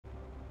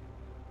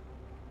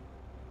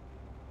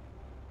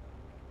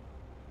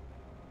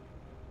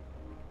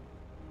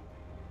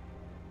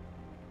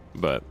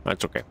but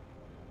that's okay.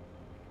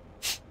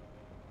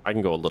 I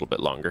can go a little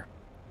bit longer.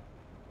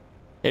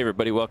 Hey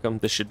everybody, welcome.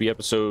 This should be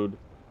episode...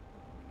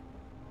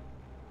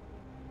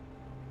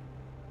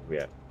 we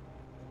at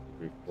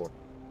 3, 4,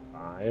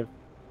 5.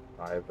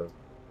 5 of...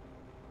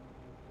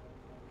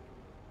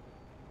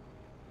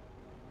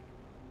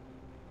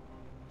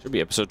 should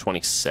be episode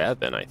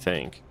 27, I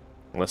think.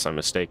 Unless I'm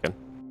mistaken.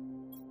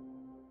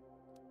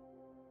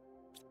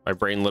 My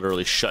brain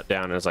literally shut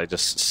down as I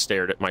just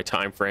stared at my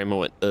time frame and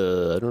went,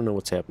 I don't know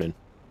what's happening.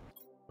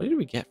 What did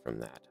we get from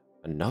that?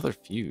 Another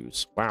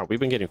fuse. Wow, we've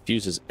been getting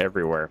fuses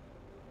everywhere.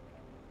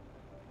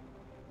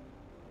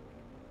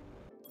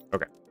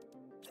 Okay.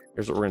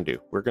 Here's what we're going to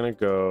do. We're going to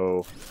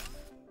go...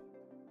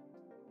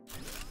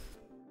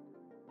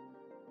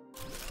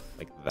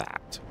 like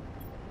that.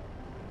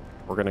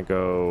 We're going to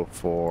go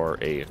for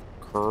a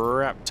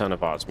crap ton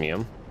of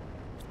osmium.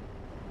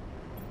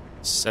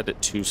 Set it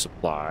to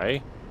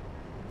supply.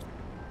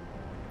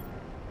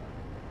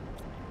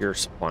 You're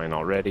supplying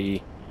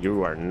already.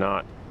 You are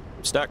not.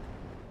 I'm stuck.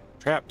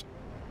 Trapped.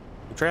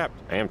 I'm trapped.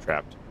 I am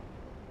trapped.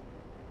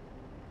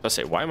 Let's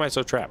say, why am I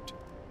so trapped?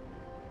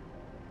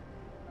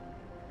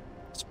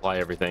 Supply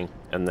everything.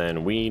 And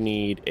then we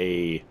need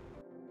a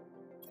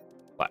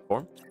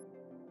platform.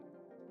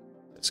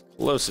 As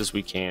close as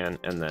we can.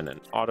 And then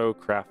an auto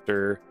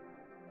crafter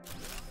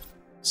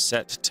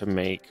set to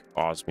make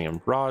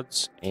osmium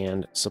rods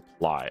and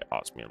supply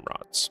osmium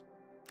rods.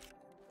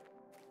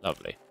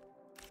 Lovely.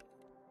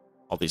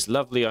 All these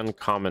lovely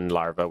uncommon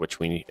larvae, which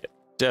we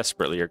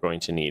desperately are going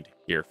to need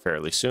here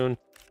fairly soon.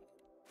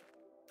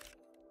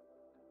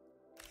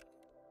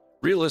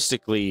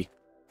 Realistically,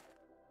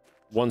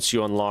 once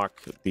you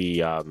unlock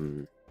the,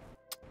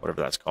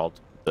 whatever that's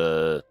called,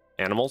 the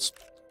animals,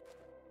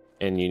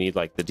 and you need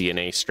like the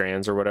DNA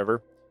strands or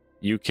whatever,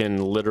 you can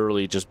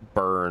literally just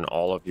burn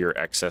all of your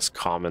excess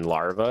common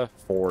larvae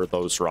for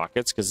those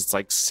rockets, because it's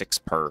like 6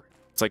 per.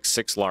 It's like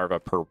 6 larvae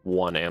per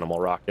 1 animal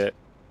rocket.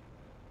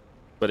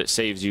 But it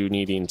saves you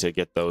needing to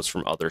get those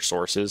from other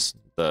sources.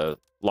 The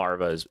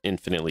larva is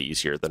infinitely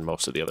easier than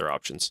most of the other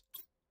options.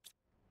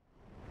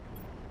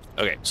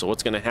 Okay, so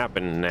what's going to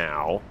happen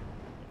now...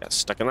 I got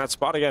stuck in that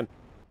spot again.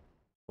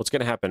 What's going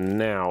to happen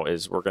now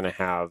is we're going to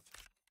have...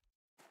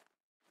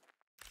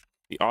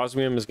 the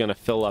osmium is going to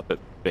fill up at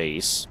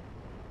base.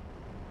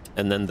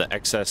 And then the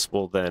excess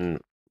will then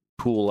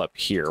pool up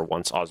here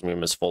once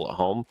osmium is full at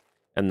home.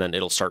 And then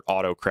it'll start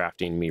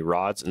auto-crafting me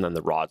rods, and then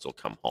the rods will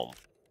come home.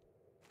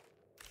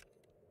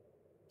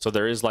 So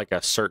there is like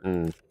a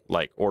certain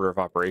like order of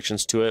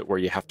operations to it where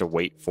you have to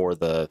wait for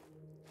the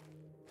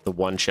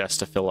one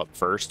chest to fill up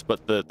first.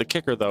 But the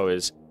kicker though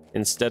is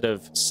instead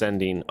of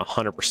sending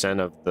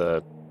 100% of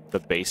the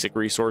basic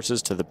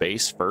resources to the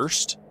base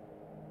first,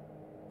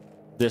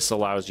 this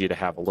allows you to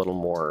have a little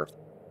more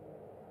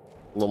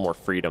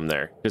freedom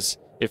there, because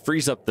it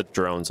frees up the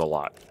drones a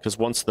lot. Because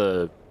once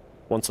the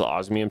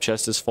osmium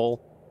chest is full,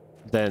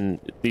 then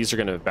these are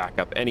going to back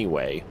up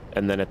anyway,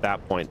 and then at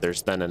that point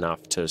there's then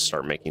enough to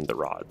start making the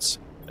rods,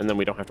 and then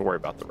we don't have to worry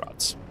about the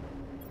rods.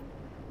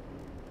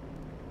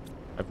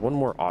 I have one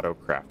more auto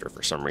crafter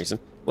for some reason.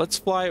 Let's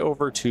fly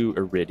over to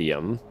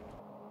Iridium,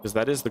 because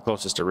that is the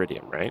closest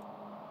Iridium, right?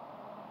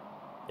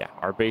 Yeah,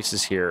 our base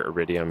is here.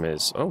 Iridium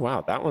is... oh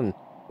wow, that one,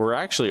 we're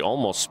actually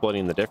almost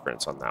splitting the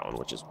difference on that one,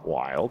 which is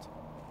wild.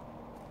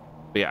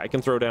 But yeah, I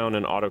can throw down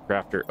an auto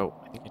crafter. Oh,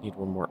 I think I need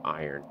one more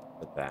iron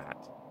for that.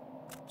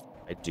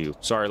 I do.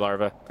 Sorry,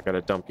 larva. I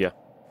gotta dump you.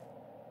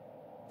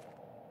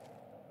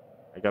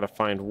 I gotta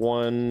find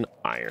 1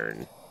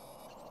 iron.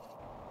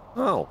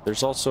 Oh,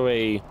 there's also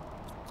a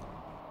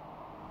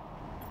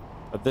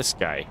this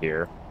guy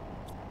here.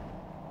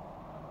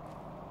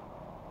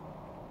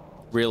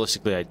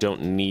 Realistically, I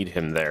don't need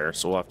him there,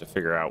 so we'll have to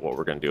figure out what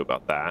we're gonna do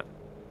about that.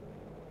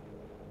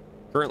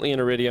 Currently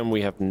in Iridium,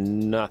 we have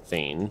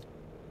nothing.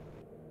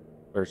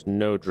 There's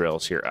no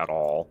drills here at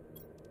all.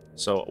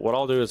 So what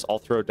I'll do is I'll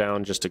throw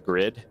down just a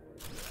grid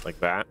like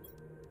that,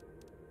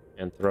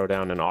 and throw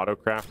down an auto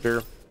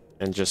crafter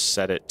and just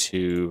set it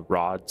to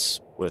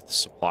rods with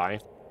supply,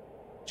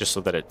 just so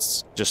that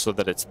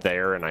it's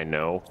there and I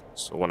know.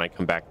 So when I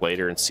come back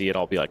later and see it,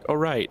 I'll be like, oh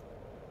right,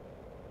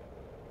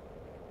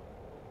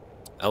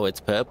 oh it's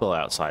purple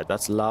outside,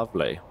 that's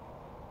lovely.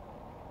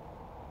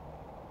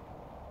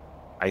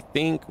 I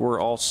think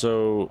we're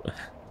also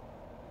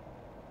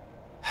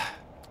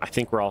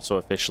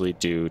officially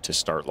due to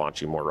start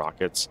launching more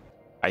rockets.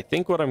 I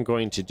think what I'm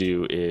going to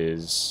do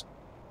is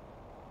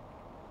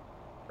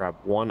grab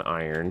 1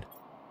 iron.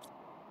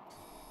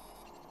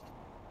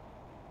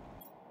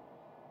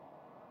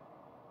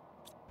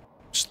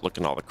 Just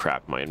looking at all the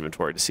crap in my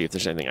inventory to see if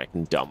there's anything I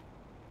can dump.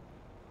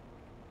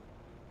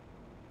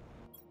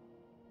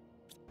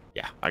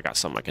 Yeah, I got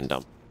some I can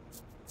dump.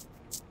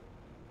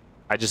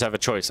 I just have a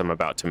choice I'm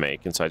about to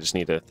make, and so I just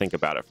need to think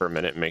about it for a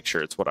minute and make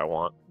sure it's what I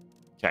want.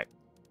 Okay.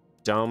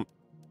 Dump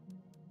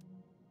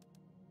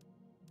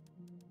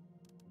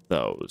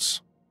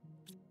those.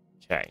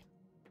 Okay.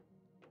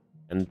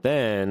 And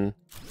then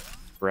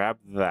grab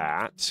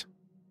that,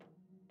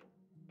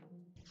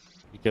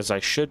 because I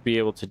should be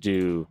able to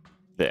do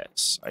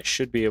this, I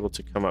should be able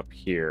to come up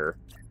here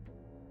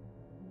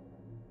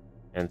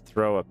and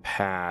throw a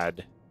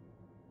pad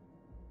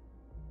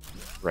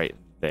right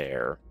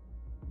there.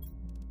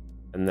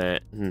 And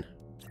then...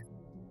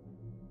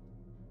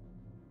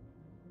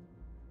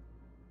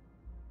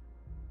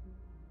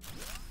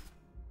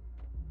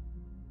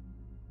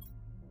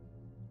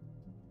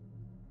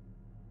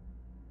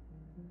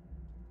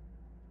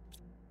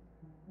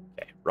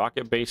 Okay,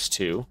 rocket base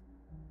 2.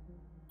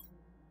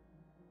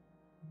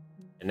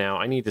 And now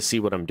I need to see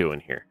what I'm doing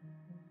here.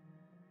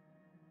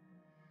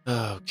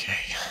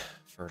 Okay,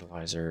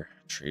 fertilizer,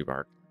 tree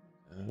bark.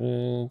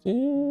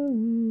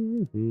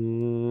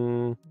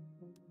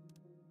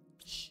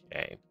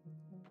 Okay.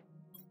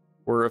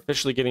 We're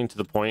officially getting to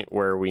the point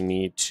where we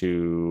need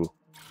to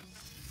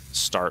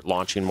start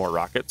launching more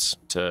rockets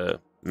to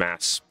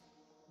mass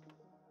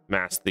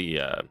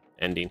the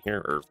ending here,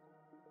 or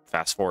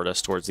fast forward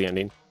us towards the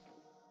ending.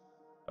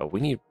 Oh, we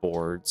need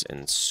boards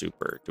and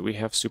super. Do we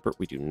have super?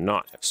 We do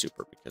not have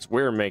super because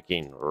we're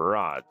making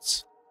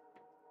rods.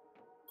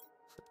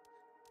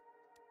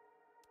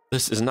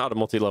 This is not a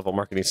multi-level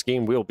marketing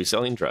scheme. We'll be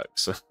selling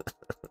drugs.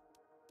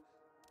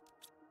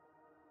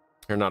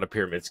 Or not a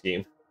pyramid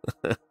scheme.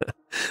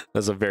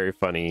 That's a very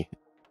funny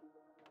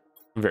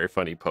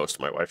post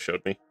my wife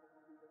showed me.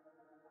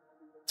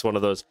 It's one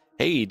of those,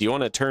 hey, do you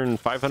want to turn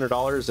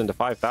 $500 into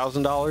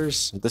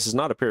 $5,000? This is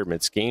not a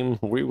pyramid scheme.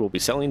 We will be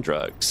selling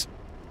drugs.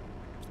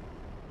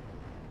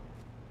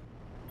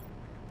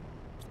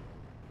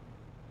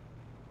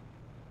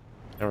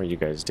 How are you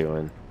guys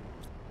doing?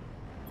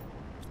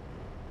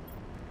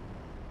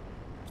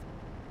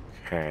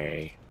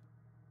 Okay.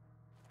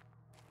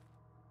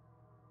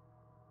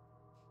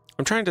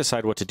 I'm trying to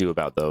decide what to do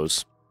about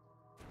those.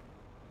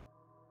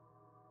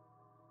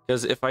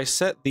 Because if I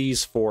set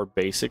these for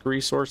basic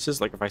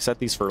resources, like if I set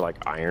these for like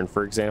iron,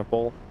 for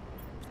example,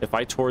 if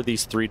I tore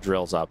these 3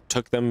 drills up,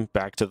 took them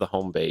back to the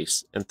home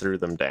base and threw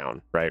them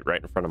down, right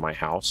in front of my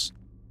house,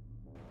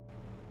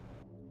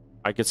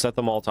 I could set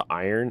them all to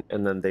iron,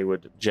 and then they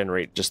would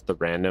generate just the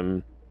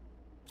random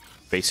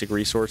basic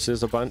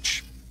resources a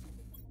bunch.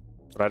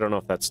 But I don't know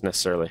if that's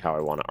necessarily how I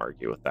want to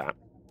argue with that.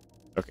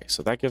 Okay,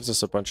 so that gives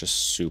us a bunch of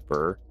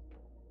super.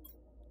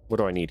 What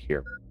do I need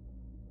here?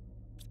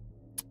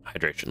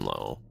 Hydration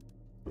low.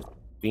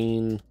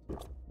 Bean.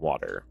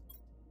 Water.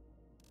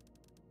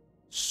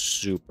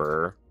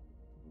 Super.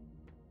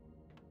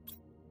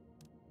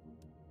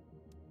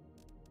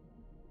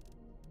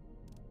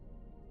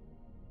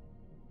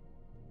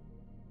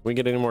 Can we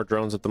get any more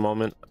drones at the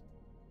moment?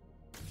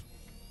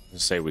 I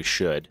say we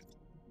should.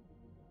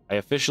 I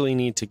officially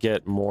need to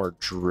get more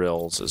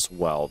drills as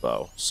well,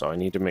 though. So I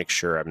need to make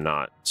sure I'm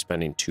not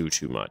spending too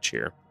much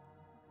here.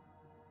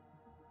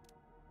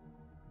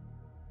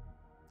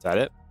 Is that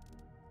it?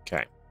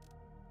 Okay.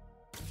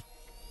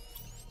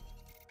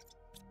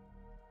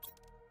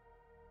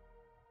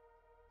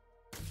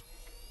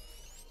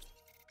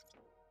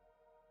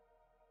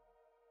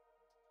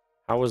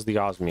 How is the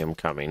osmium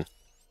coming?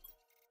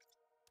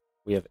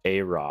 We have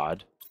a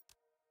rod.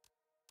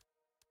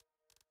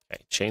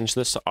 Okay, change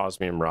this to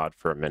osmium rod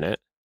for a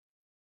minute.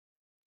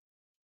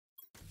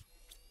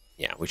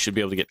 Yeah, we should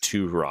be able to get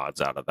 2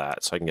 rods out of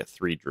that, so I can get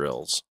 3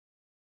 drills.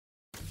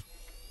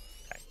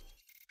 Okay.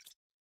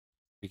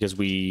 Because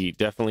we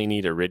definitely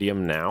need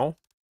iridium now.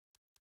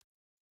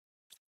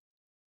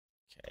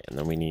 Okay, and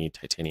then we need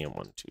titanium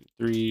 1, 2,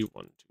 3,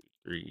 1, 2,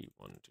 3,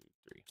 1, 2,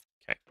 3.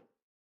 Okay.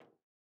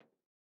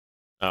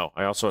 Oh,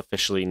 I also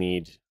officially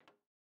need...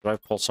 Do I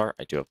have pulsar?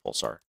 I do have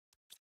pulsar.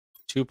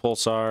 2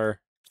 pulsar.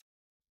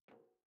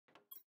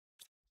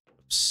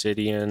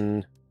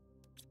 Obsidian.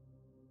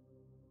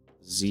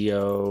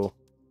 Zeo.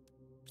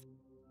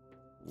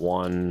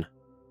 1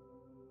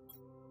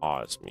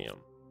 osmium.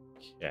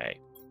 Okay.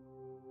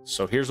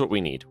 So here's what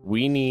we need.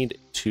 We need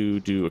to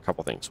do a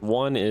couple things.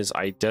 One is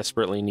I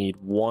desperately need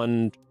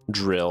 1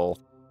 drill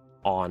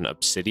on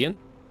obsidian.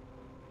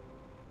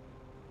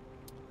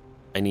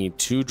 I need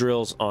 2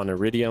 drills on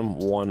iridium,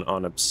 1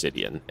 on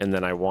obsidian. And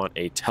then I want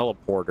a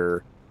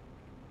teleporter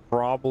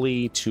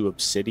probably to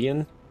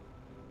obsidian,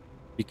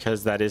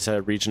 because that is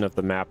a region of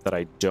the map that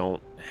I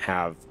don't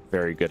have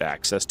very good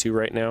access to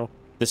right now.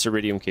 This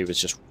iridium cave is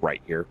just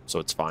right here, so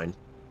it's fine.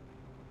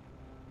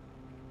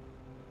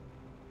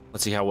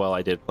 Let's see how well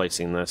I did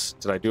placing this.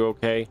 Did I do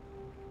okay?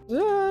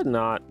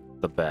 Not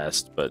the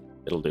best, but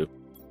it'll do.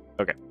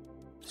 Okay,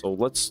 so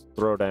let's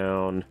throw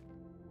down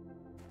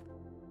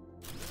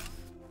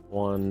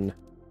 1,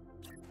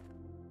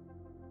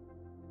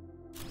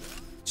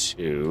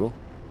 2.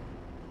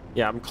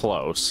 Yeah, I'm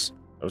close.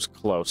 I was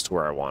close to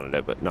where I wanted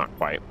it, but not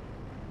quite.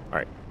 All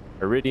right,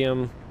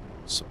 iridium,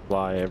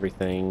 supply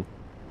everything.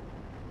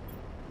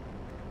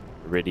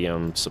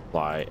 Iridium,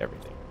 supply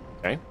everything.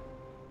 Okay.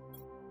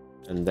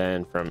 And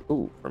then from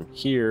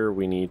here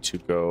we need to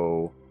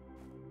go.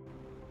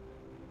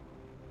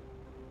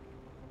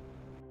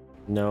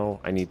 No,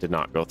 I need to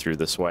not go through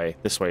this way.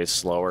 This way is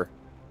slower.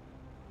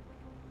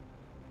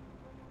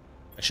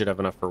 I should have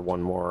enough for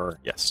 1 more.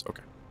 Yes,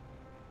 okay.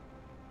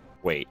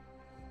 Wait.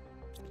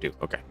 to.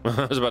 Okay.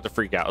 I was about to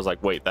freak out. I was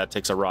like, wait, that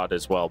takes a rod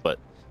as well, but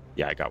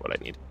yeah, I got what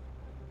I need.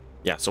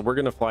 Yeah, so we're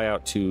gonna fly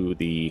out to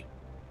the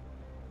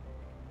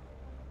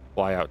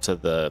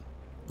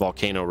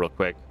volcano real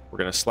quick. We're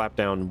gonna slap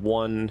down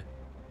one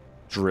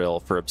drill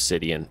for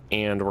obsidian,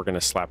 and we're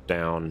gonna slap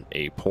down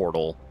a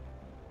portal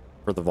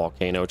for the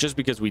volcano, just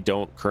because we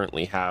don't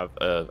currently have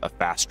a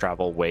fast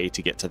travel way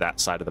to get to that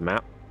side of the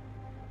map.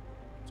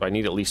 So I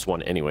need at least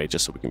one anyway,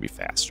 just so we can be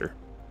faster.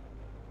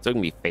 So it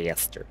can be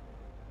faster.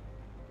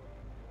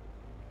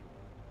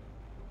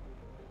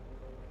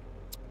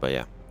 But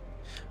yeah,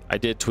 I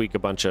did tweak a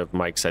bunch of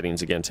mic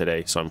settings again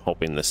today, so I'm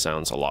hoping this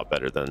sounds a lot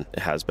better than it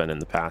has been in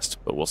the past,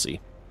 but we'll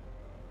see.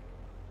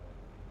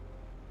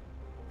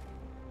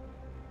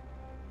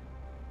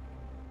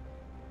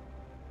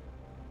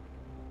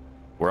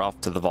 We're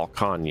off to the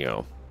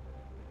volcano.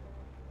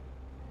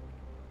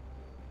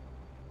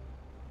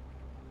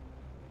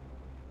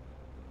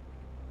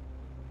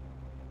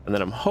 And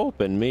then I'm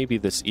hoping maybe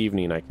this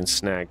evening I can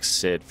snag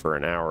Sid for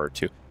an hour or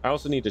two. I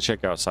also need to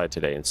check outside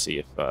today and see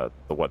if the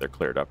weather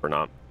cleared up or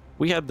not.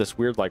 We had this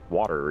weird, like,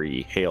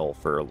 watery hail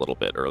for a little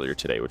bit earlier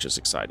today, which is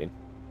exciting.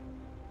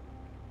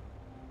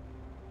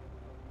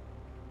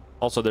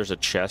 Also, there's a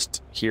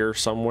chest here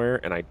somewhere,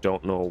 and I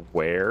don't know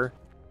where.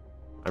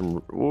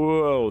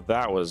 Whoa,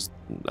 that was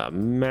a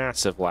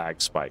massive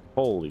lag spike.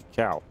 Holy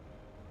cow.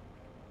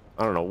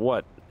 I don't know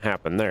what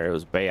happened there. It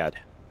was bad.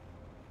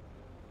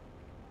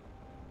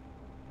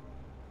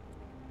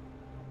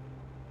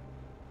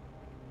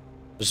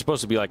 There's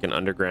supposed to be like an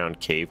underground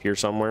cave here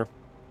somewhere.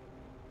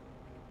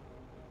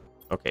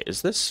 Okay,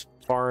 is this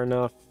far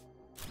enough?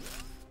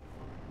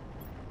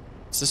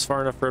 Is this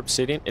far enough for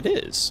obsidian? It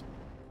is.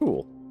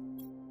 Cool.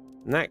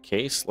 In that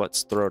case,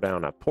 let's throw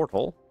down a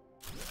portal.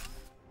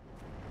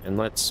 And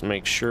let's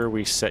make sure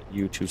we set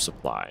you to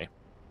supply.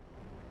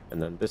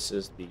 And then this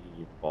is the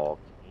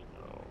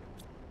volcano.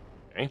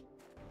 Okay.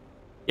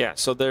 Yeah,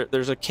 so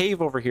there's a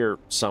cave over here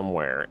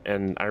somewhere.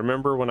 And I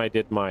remember when I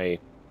did my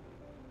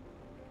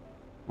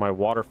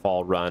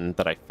waterfall run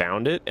that I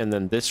found it. And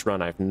then this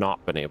run, I've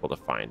not been able to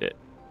find it.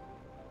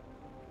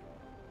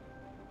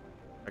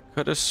 I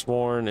could have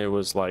sworn it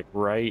was like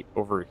right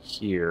over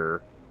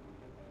here.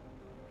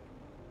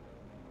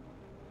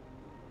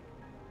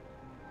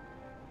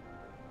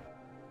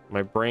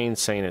 My brain's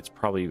saying it's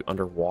probably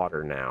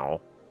underwater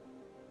now.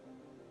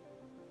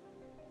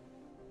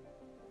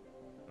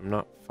 I'm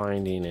not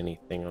finding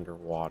anything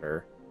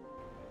underwater.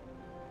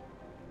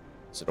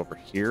 Is it over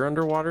here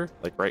underwater?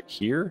 Like right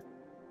here?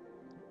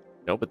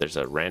 No, but there's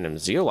a random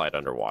zeolite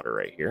underwater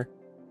right here.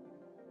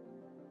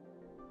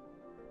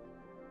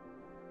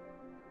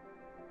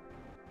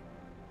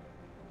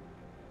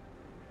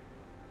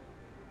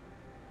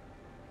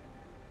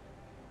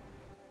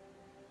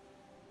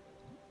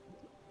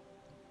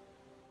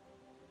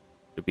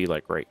 Could be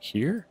like right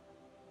here?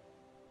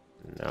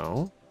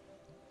 No.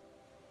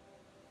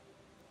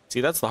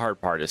 See, that's the hard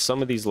part, is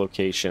some of these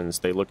locations,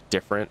 they look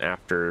different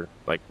after,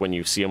 like, when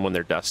you see them when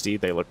they're dusty,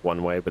 they look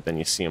one way, but then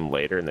you see them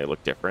later and they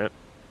look different.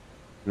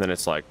 And then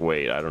it's like,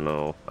 wait, I don't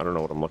know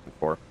what I'm looking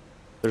for.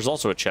 There's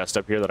also a chest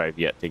up here that I've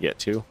yet to get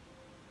to.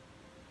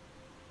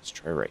 Let's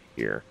try right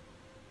here.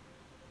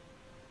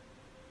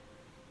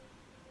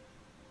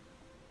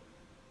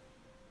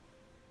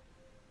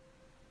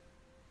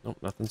 Nope,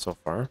 nothing so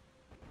far.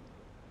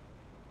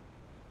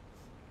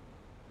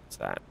 What's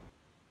that?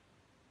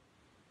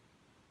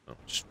 Oh,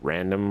 just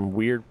random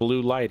weird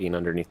blue lighting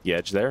underneath the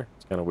edge there.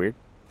 It's kind of weird.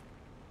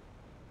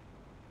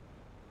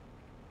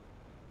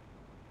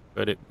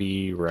 Could it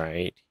be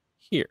right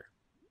here?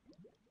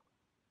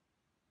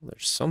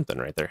 There's something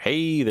right there.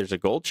 Hey, there's a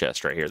gold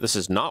chest right here. This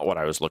is not what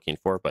I was looking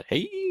for, but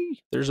hey,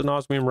 there's an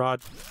osmium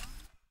rod.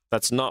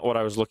 That's not what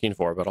I was looking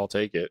for, but I'll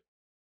take it.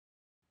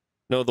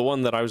 No, the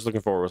one that I was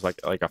looking for was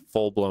like a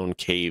full-blown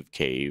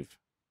cave.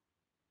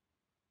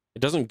 It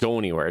doesn't go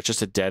anywhere. It's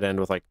just a dead end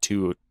with like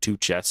two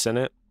chests in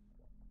it.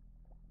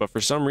 But for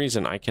some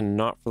reason, I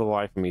cannot for the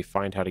life of me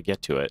find how to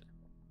get to it.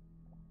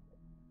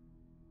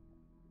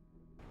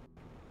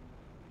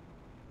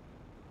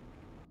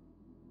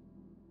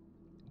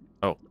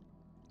 Oh,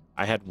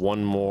 I had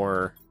one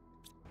more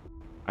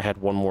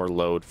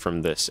load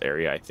from this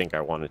area I think I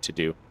wanted to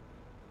do.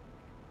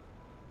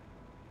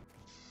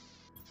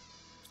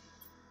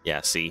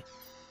 Yeah, see?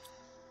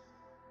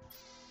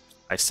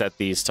 I set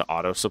these to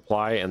auto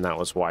supply, and that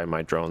was why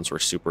my drones were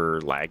super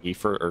laggy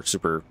or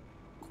super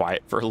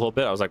quiet for a little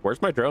bit. I was like,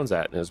 where's my drones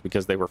at? And it was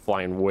because they were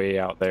flying way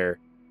out there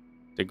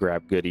to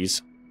grab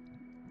goodies.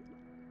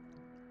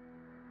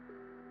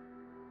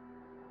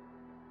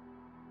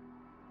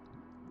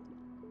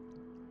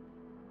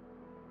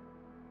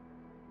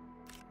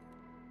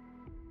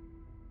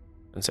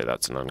 And say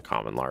that's an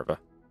uncommon larva.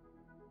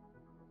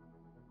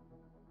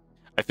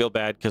 I feel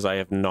bad because I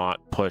have not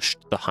pushed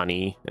the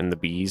honey and the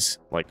bees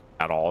like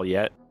at all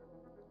yet,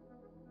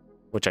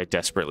 which I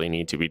desperately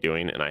need to be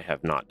doing, and I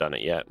have not done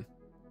it yet.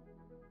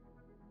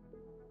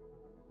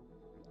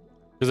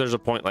 Because there's a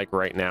point like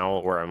right now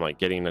where I'm like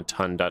getting a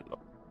ton done.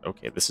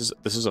 Okay, this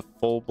is a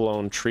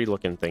full-blown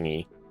tree-looking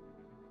thingy.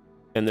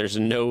 And there's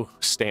no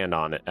stand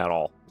on it at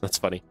all. That's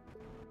funny.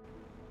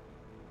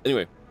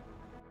 Anyway.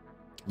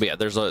 But yeah,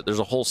 there's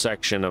a whole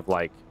section of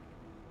like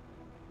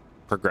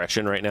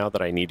progression right now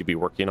that I need to be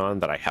working on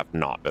that I have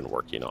not been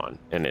working on.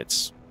 And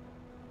it's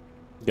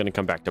going to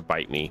come back to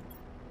bite me.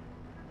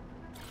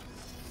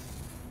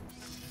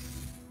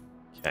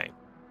 Okay.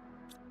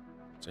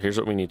 So here's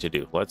what we need to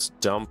do. Let's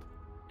dump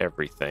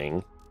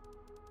everything.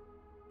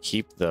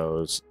 Keep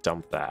those.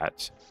 Dump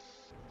that.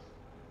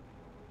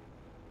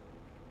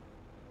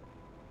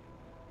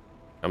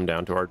 Come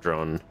down to our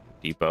drone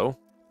depot.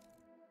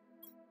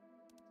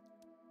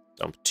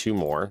 Dump 2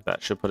 more.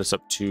 That should put us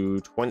up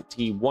to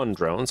 21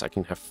 drones. I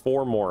can have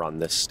 4 more on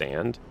this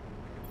stand.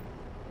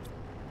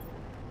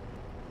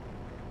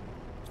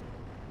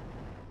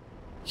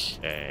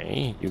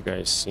 Okay, you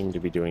guys seem to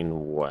be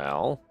doing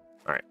well.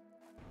 All right.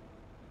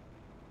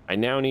 I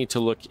now need to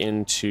look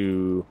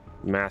into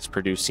mass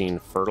producing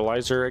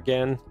fertilizer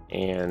again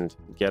and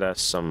get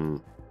us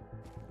some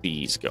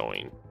bees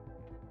going.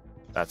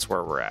 That's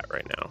where we're at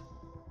right now.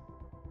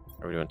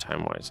 How are we doing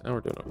time-wise? Oh,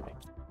 we're doing okay.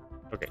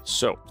 Okay,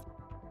 so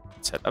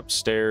let's head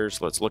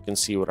upstairs. Let's look and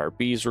see what our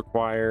bees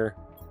require.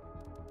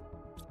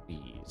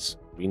 Bees.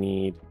 We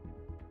need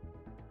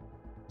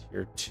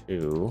tier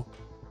 2.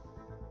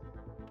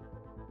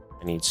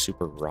 I need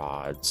super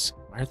rods.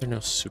 Why are there no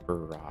super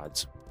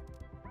rods?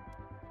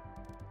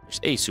 There's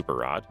a super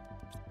rod.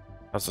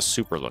 How's the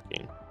super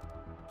looking?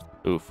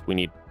 Oof, we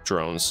need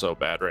drones so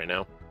bad right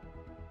now.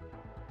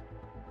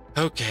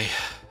 Okay.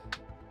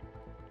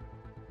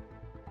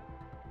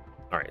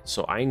 All right,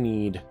 so I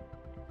need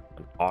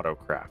an auto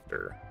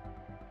crafter.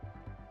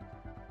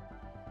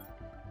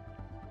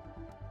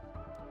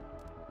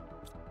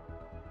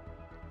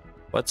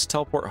 Let's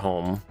teleport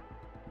home.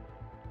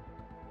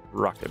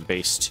 Rocket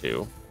base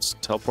 2. Let's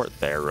teleport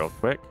there real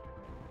quick.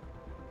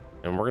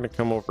 And we're going to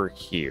come over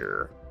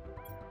here.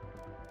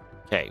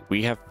 Okay,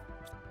 we have...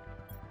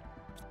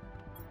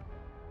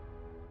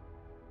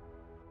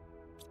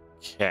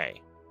 Okay.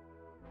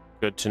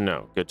 Good to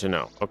know. Good to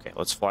know. Okay,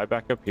 let's fly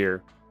back up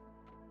here.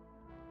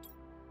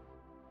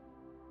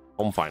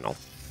 Home final.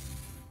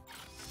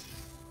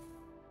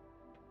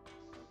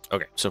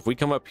 Okay, so if we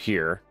come up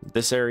here,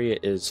 this area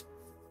is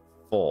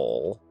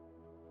full.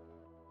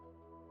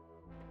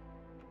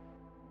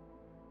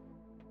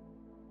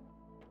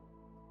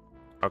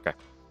 Okay,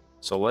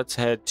 so let's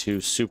head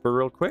to super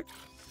real quick.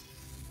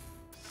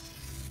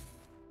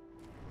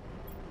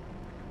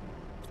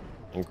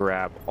 And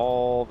grab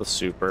all the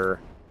super.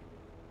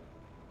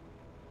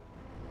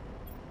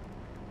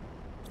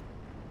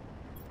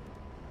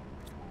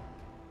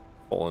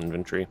 Full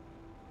inventory.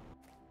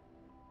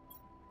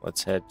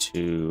 Let's head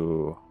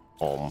to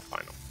home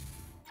final.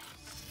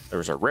 There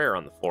was a rare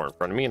on the floor in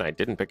front of me and I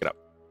didn't pick it up.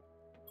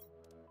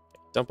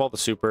 Okay, dump all the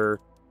super.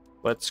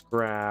 Let's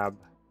grab...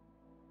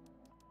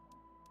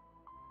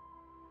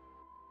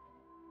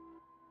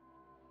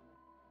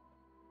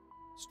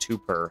 It's 2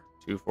 per.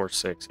 2, 4,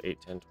 6,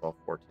 8, 10, 12,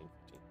 14,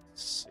 15,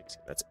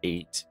 16. That's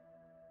 8.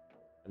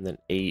 And then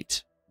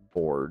 8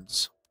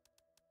 boards.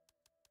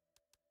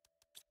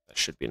 That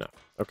should be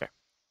enough. Okay.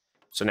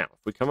 So now, if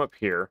we come up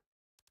here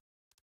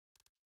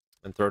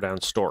and throw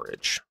down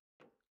storage,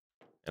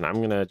 and I'm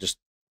going to just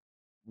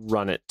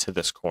run it to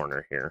this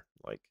corner here,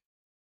 like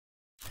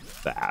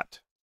that.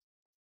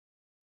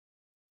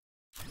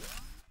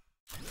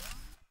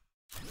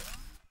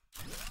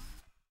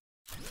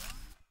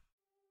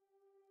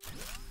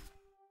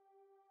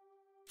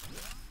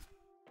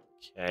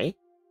 Okay.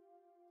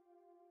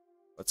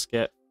 Let's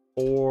get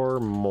 4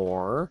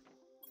 more.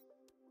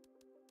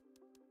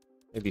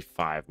 Maybe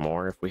 5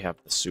 more if we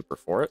have the super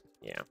for it.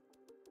 Yeah.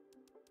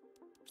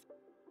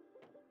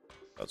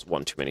 That's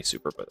one too many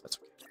super, but that's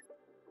okay.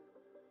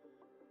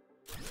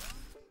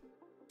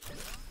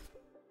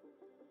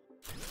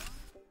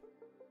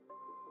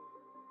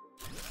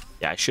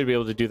 Yeah, I should be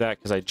able to do that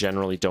because I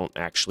generally don't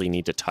actually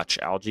need to touch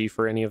algae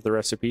for any of the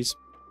recipes.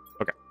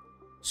 Okay.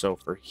 So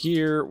for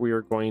here, we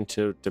are going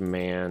to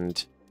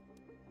demand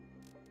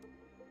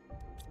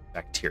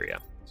bacteria.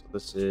 So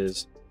this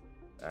is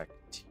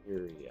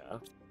bacteria.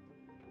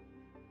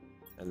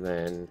 And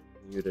then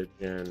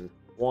mutagen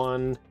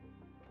 1,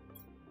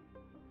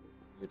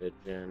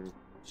 mutagen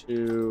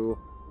 2,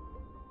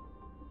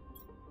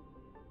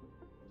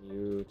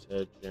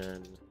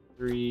 mutagen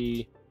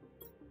 3,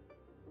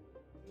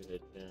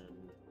 mutagen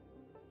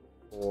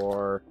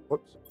 4,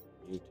 whoops,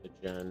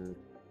 mutagen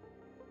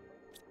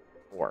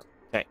 4.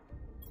 Okay,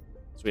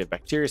 so we have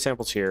bacteria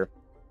samples here.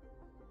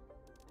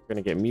 We're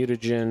going to get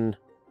mutagen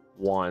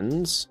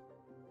 1s. Is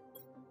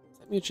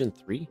that mutagen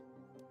 3?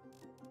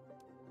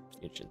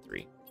 Mutagen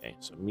 3. Okay,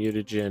 so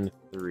mutagen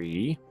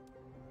 3.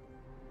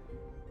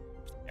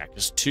 Yeah,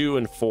 because 2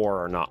 and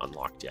 4 are not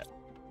unlocked yet.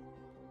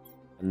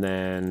 And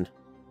then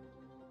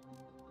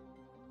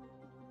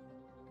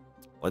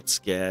let's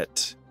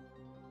get...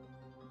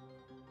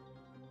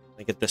 I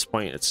think at this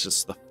point it's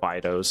just the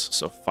Phytos.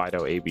 So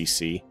Phyto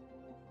ABC.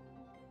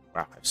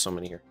 Wow, I have so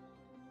many here.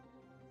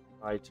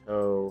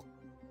 Phyto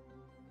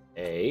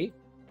A.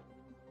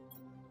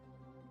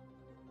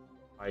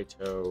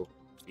 Phyto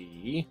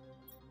B,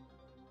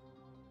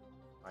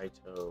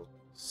 Phyto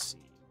C.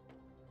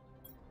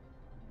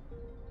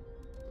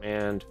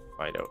 Command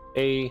Phyto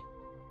A,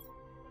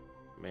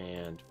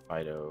 command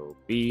Phyto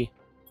B,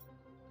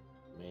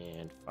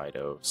 command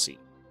Phyto C.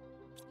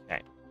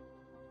 Okay.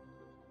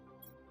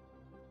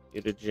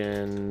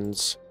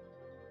 Mutagens.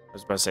 I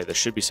was about to say, there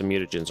should be some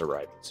mutagens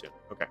arriving soon.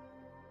 Okay.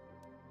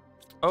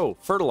 Oh,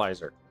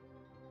 fertilizer.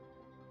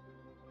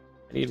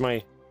 I need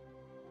my...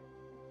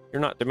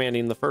 You're not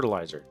demanding the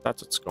fertilizer.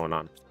 That's what's going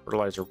on.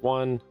 Fertilizer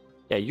 1.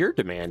 Yeah, you're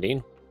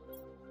demanding.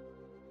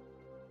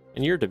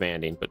 And you're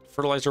demanding, but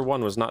fertilizer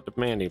 1 was not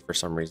demanding for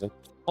some reason.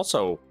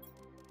 Also,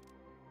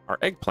 our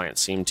eggplants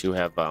seem to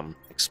have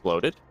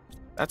exploded.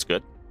 That's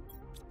good.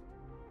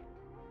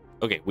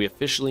 Okay, we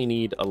officially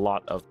need a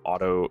lot of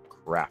auto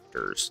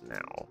crafters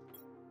now.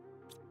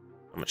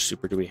 How much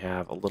super do we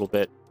have? A little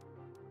bit.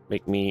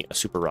 Make me a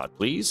super rod,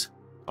 please.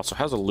 Also,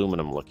 how's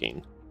aluminum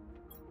looking?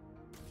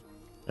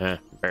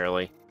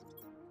 Barely.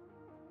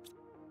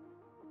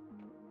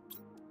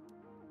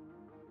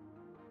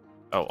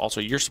 Oh,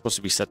 also, you're supposed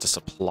to be set to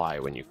supply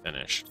when you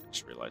finish. I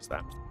just realized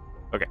that.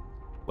 Okay,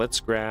 let's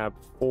grab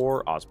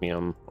 4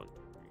 osmium. 1, 2,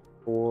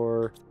 3,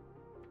 4.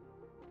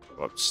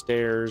 Go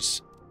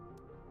upstairs.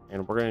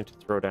 And we're going to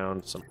throw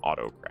down some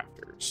auto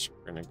crafters.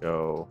 We're going to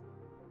go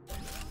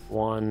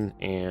 1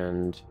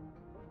 and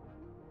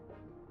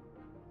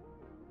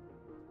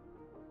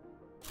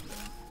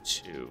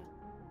 2.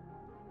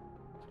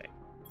 Okay.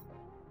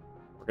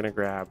 We're going to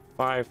grab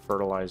 5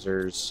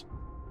 fertilizers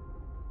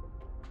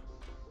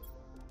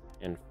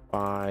and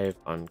 5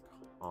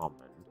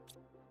 uncommon.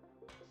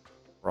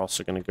 We're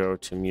also going to go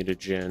to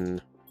mutagen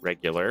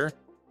regular.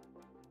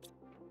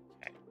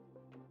 Okay.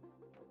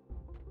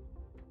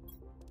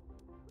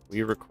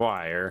 We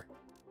require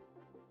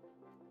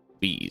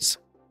bees.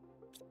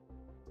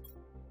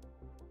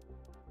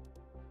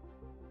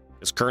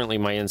 Because currently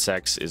my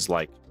insects is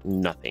like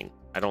nothing.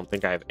 I don't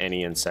think I have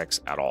any insects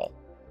at all.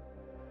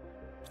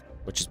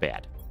 Which is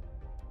bad.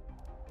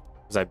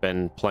 Because I've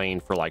been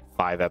playing for like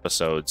 5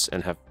 episodes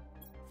and have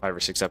 5 or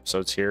 6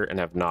 episodes here and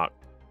have not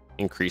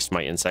increased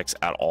my insects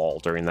at all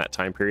during that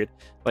time period.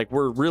 Like,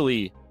 we're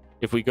really,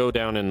 if we go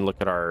down and look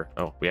at our,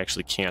 oh, we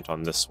actually can't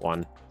on this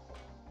one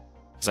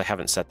because I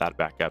haven't set that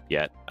back up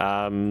yet.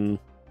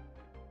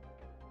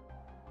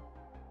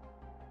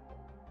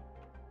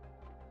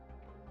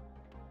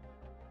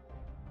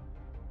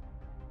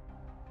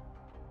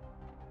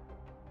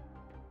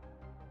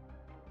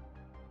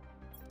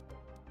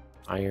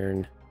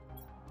 Iron,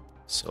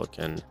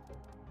 silicon,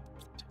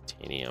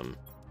 titanium,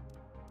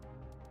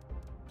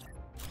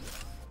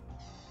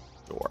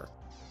 door.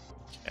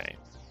 Okay.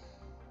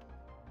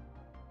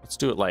 Let's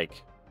do it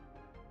like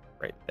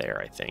right there,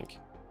 I think.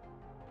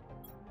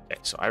 Okay,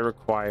 so I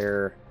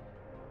require...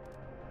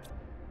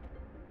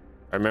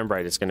 I remember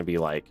it's going to be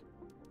like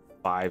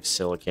 5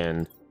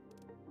 silicon.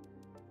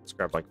 Let's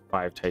grab like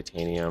 5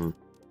 titanium,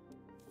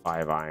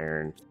 5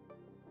 iron,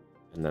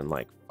 and then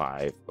like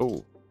 5...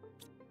 Oh,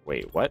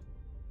 wait, what?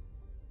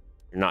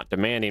 You're not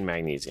demanding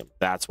magnesium.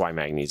 That's why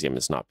magnesium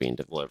is not being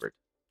delivered.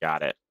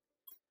 Got it.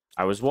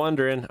 I was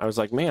wondering. I was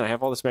like, man, I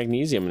have all this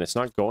magnesium and it's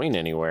not going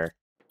anywhere.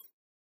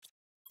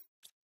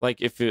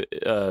 Like, if it,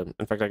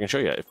 in fact, I can show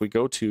you. If we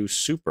go to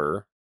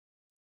super,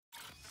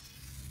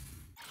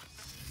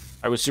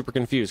 I was super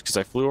confused because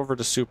I flew over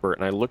to super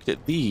and I looked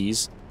at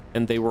these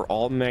and they were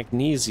all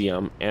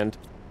magnesium and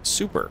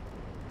super.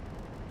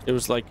 It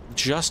was like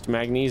just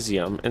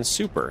magnesium and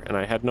super, and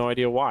I had no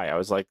idea why. I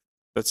was like,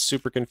 that's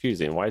super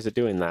confusing. Why is it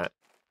doing that?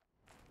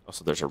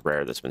 Also, there's a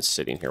rare that's been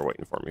sitting here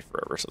waiting for me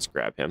forever, so let's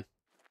grab him.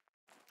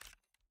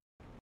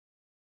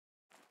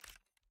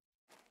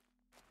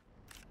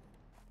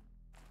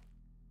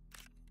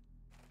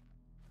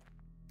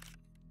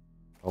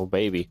 Oh,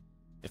 baby.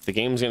 If the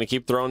game's going to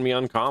keep throwing me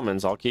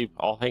uncommons,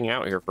 I'll hang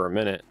out here for a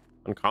minute.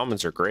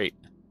 Uncommons are great.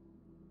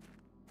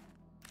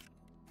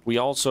 We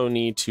also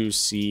need to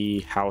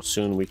see how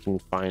soon we can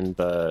find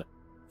the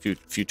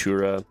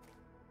Futura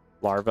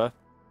larva.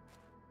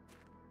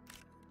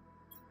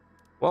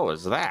 What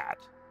was that?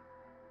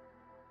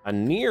 A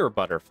near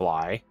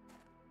butterfly?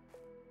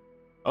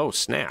 Oh,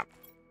 snap.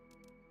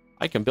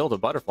 I can build a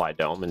butterfly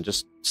dome and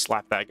just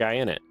slap that guy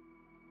in it.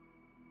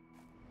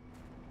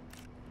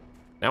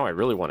 Now I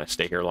really want to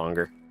stay here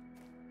longer.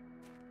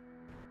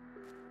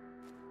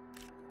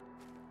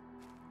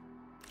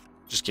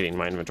 Just kidding,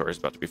 my inventory is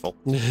about to be full.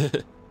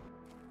 But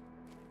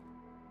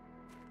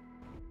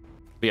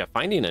yeah,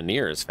 finding a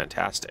near is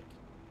fantastic.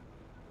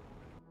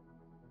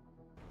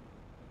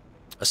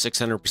 A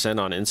 600%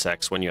 on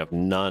insects when you have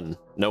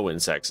no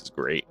insects is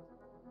great.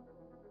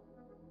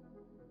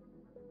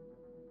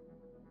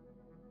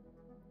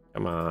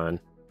 Come on.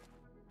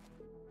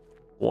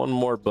 One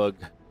more bug.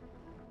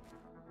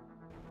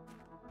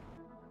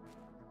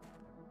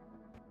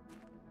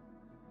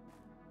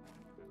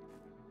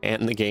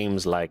 And the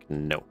game's like,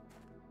 no.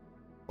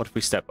 What if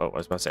we step... Oh, I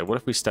was about to say, what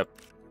if we step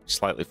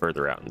slightly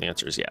further out? And the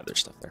answer is, yeah, there's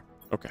stuff there.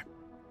 Okay.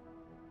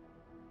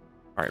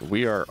 All right,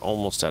 we are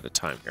almost out of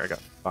time here. I got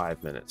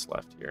 5 minutes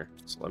left here.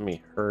 So let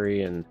me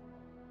hurry and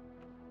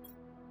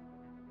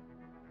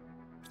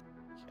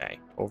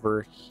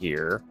over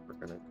here.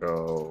 We're gonna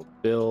go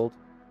build,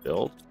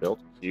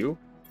 queue,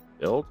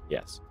 build,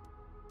 yes.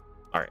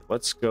 All right,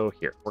 let's go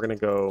here. We're gonna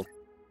go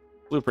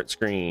blueprint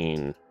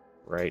screen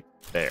right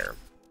there.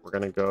 We're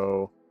gonna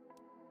go,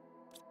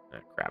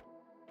 crap.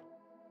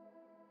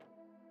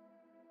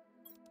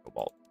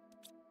 Cobalt.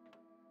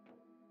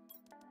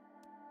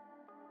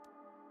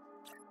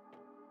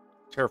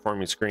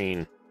 Terraforming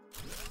screen.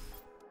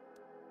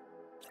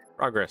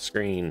 Progress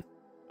screen.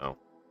 Oh.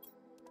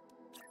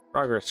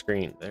 Progress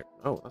screen. There.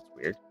 Oh, that's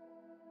weird.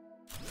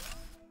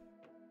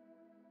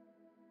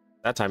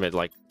 That time it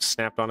like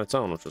snapped on its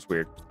own, which was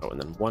weird. Oh,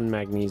 and then 1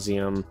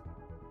 magnesium,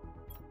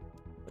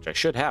 which I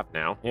should have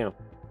now. Yeah.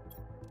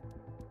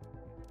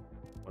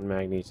 1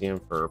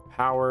 magnesium for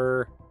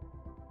power.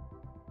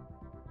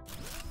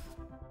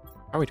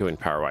 How are we doing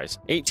power-wise?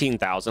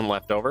 18,000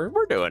 left over.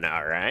 We're doing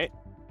all right.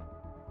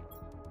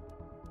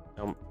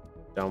 Dump,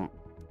 dump,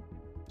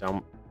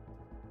 dump.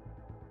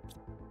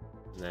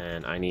 And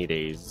then I need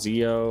a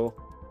Zeo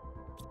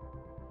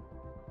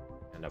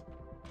and a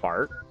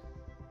bark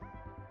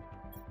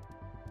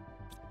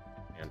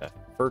and a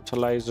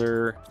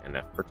fertilizer and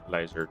a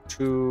fertilizer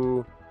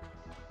 2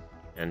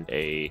 and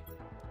a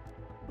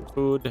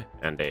food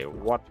and a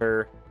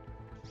water,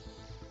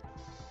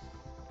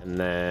 and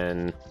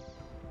then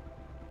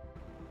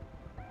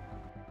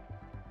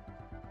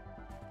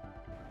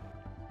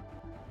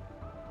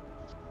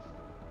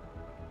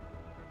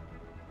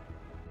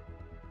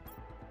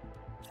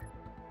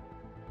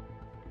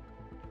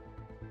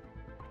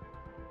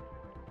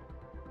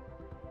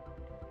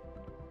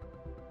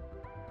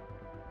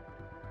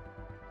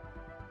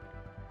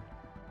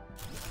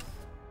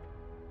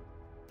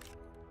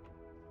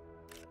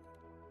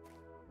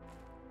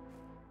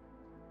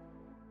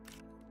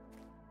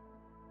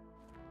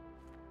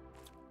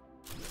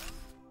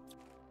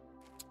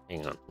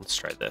hang on, let's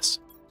try this.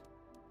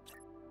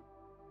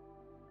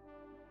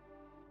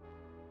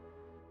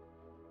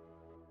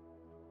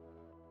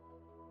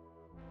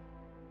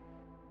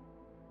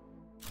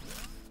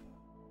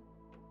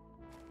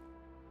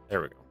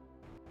 There we go.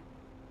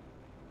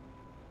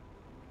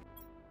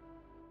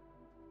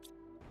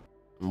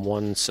 I'm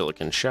 1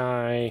 silicon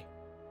shy.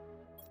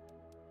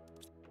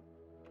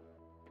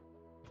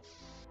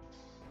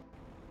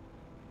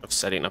 Of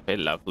setting up a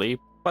lovely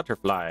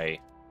butterfly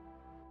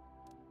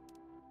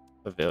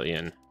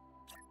pavilion.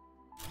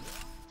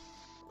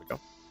 There we go.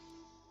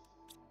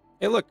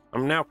 Hey, look,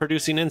 I'm now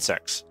producing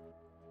insects.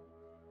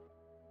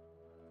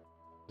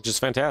 Which is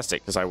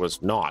fantastic, because I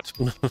was not.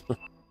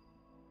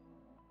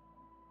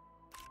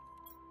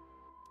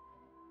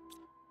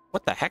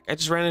 What the heck? I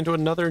just ran into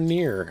another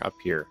near up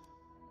here.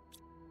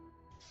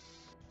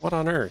 What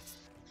on earth?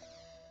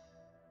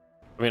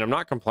 I mean, I'm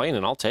not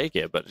complaining. I'll take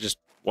it, but I just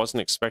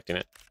wasn't expecting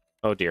it.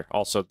 Oh dear.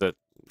 Also,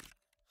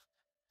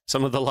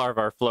 some of the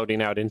larvae are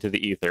floating out into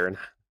the ether, and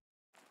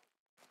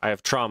I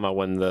have trauma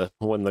when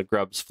the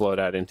grubs float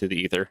out into the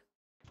ether.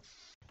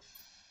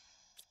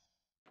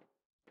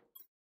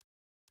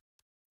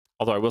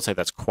 Although I will say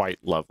that's quite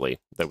lovely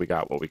that we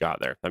got what we got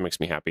there. That makes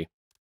me happy.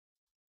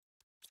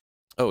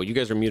 Oh, you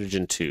guys are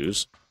mutagen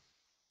 2s.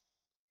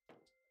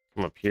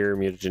 Come up here,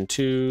 mutagen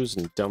 2s,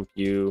 and dump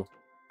you.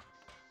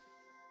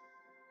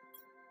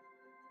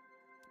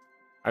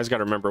 I just got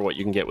to remember what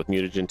you can get with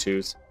mutagen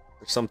 2s.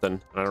 There's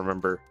something, I don't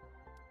remember.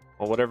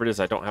 Well, whatever it is,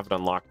 I don't have it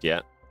unlocked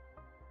yet.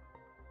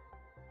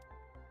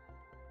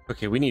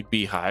 Okay, we need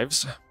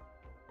beehives.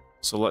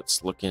 So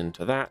let's look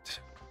into that.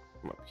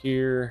 Come up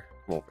here,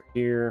 come over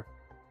here.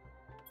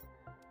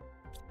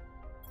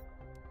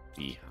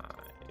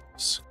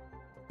 Beehives.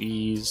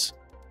 Bees.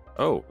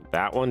 Oh,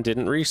 that one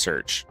didn't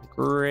research.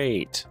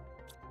 Great.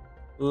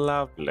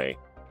 Lovely.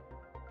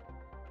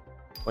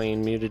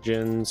 Plain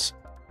mutagens.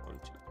 1,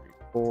 2, 3,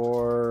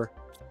 4.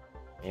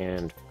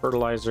 And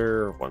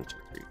fertilizer. 1, 2,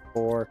 3,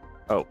 4.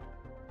 Oh.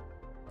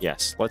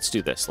 Yes, let's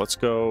do this. Let's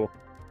go.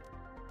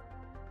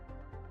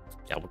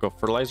 Yeah, we'll go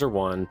fertilizer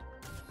 1,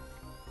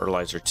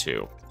 fertilizer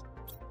 2.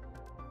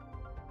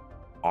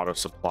 Auto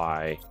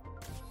supply.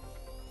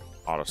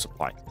 Auto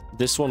supply.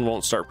 This one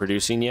won't start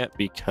producing yet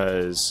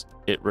because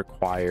it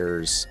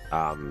requires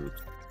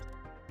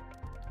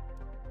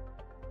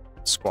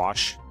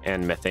squash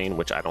and methane,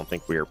 which I don't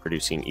think we are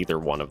producing either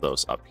one of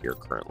those up here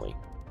currently.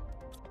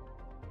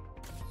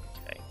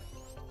 Okay.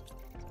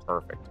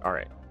 Perfect. All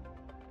right.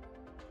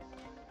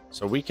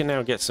 So we can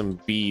now get some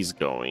bees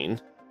going.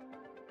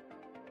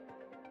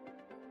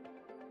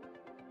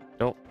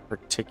 Don't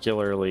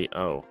particularly...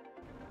 Oh.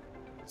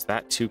 Is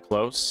that too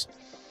close?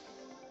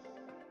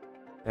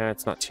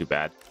 It's not too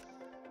bad.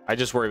 I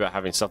just worry about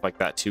having stuff like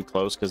that too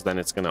close, because then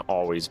it's going to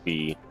always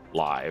be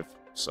live.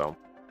 So,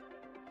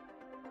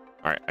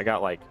 all right, I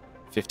got like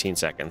 15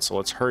 seconds. So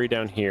let's hurry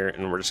down here,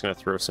 and we're just going to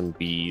throw some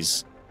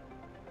bees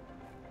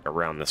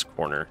around this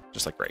corner,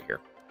 just like right here.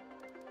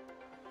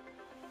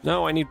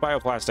 No, I need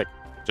bioplastic.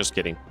 Just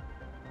kidding.